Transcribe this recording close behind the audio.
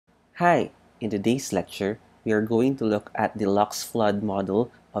Hi, in today's lecture, we are going to look at the Lux-Flood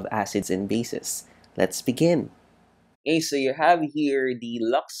model of acids and bases. Let's begin. Okay, so you have here the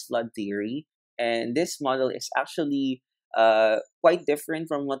Lux-Flood theory, and this model is actually quite different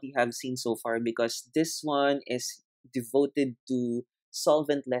from what you have seen so far because this one is devoted to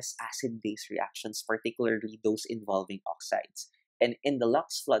solventless acid-base reactions, particularly those involving oxides. And in the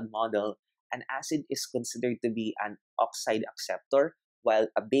Lux-Flood model, an acid is considered to be an oxide acceptor, while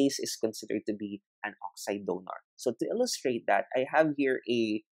a base is considered to be an oxide donor. So to illustrate that, I have here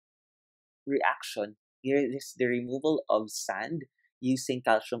a reaction. Here is the removal of sand using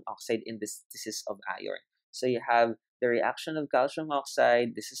calcium oxide in the synthesis of iron. So you have the reaction of calcium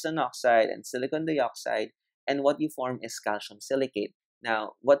oxide, this is an oxide, and silicon dioxide, and what you form is calcium silicate.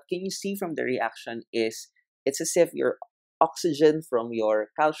 Now, what can you see from the reaction is it's as if your oxygen from your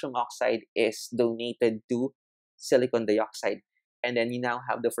calcium oxide is donated to silicon dioxide, and then you now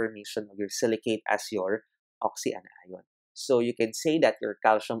have the formation of your silicate as your oxyanion. So you can say that your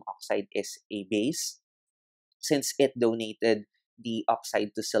calcium oxide is a base since it donated the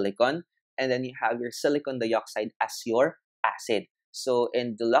oxide to silicon. And then you have your silicon dioxide as your acid. So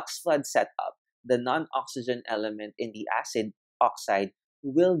in the Lux-Flood setup, the non-oxygen element in the acid oxide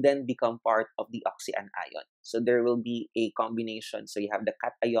will then become part of the oxyanion. So there will be a combination. So you have the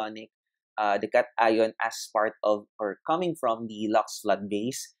cation as part of or coming from the Lux-Flood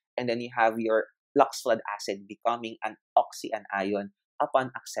base, and then you have your Lux-Flood acid becoming an oxyanion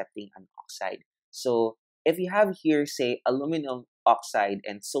upon accepting an oxide. So if you have here, say, aluminum oxide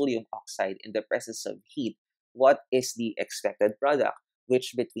and sodium oxide in the presence of heat, what is the expected product?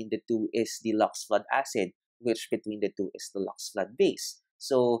 Which between the two is the Lux-Flood acid? Which between the two is the Lux-Flood base?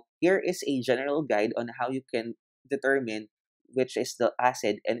 So here is a general guide on how you can determine which is the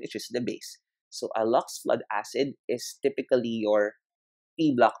acid and which is the base. So a Lux-Flood acid is typically your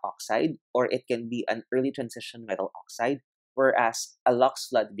P-block oxide, or it can be an early transition metal oxide, whereas a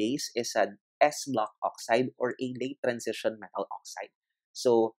Lux-Flood base is an S-block oxide or a late transition metal oxide.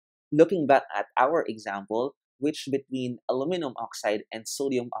 So looking back at our example, which between aluminum oxide and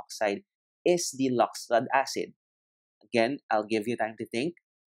sodium oxide is the Lux-Flood acid? Again, I'll give you time to think.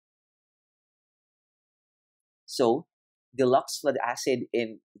 So the Lux-Flood acid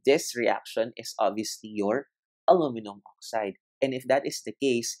in this reaction is obviously your aluminum oxide. And if that is the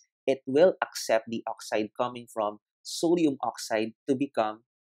case, it will accept the oxide coming from sodium oxide to become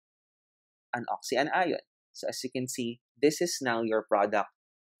an oxyanion. So as you can see, this is now your product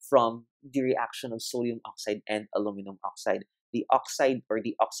from the reaction of sodium oxide and aluminum oxide. The oxide or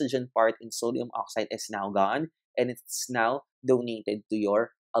the oxygen part in sodium oxide is now gone, and it's now donated to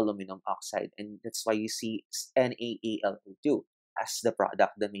your aluminum oxide. And that's why you see NaAlO2 as the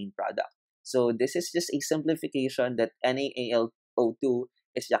product, the main product. So this is just a simplification that NaAlO2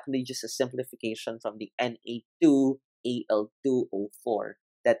 is actually just a simplification from the Na2Al2O4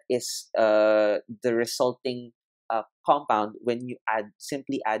 that is the resulting compound when you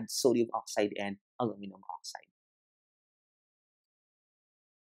simply add sodium oxide and aluminum oxide.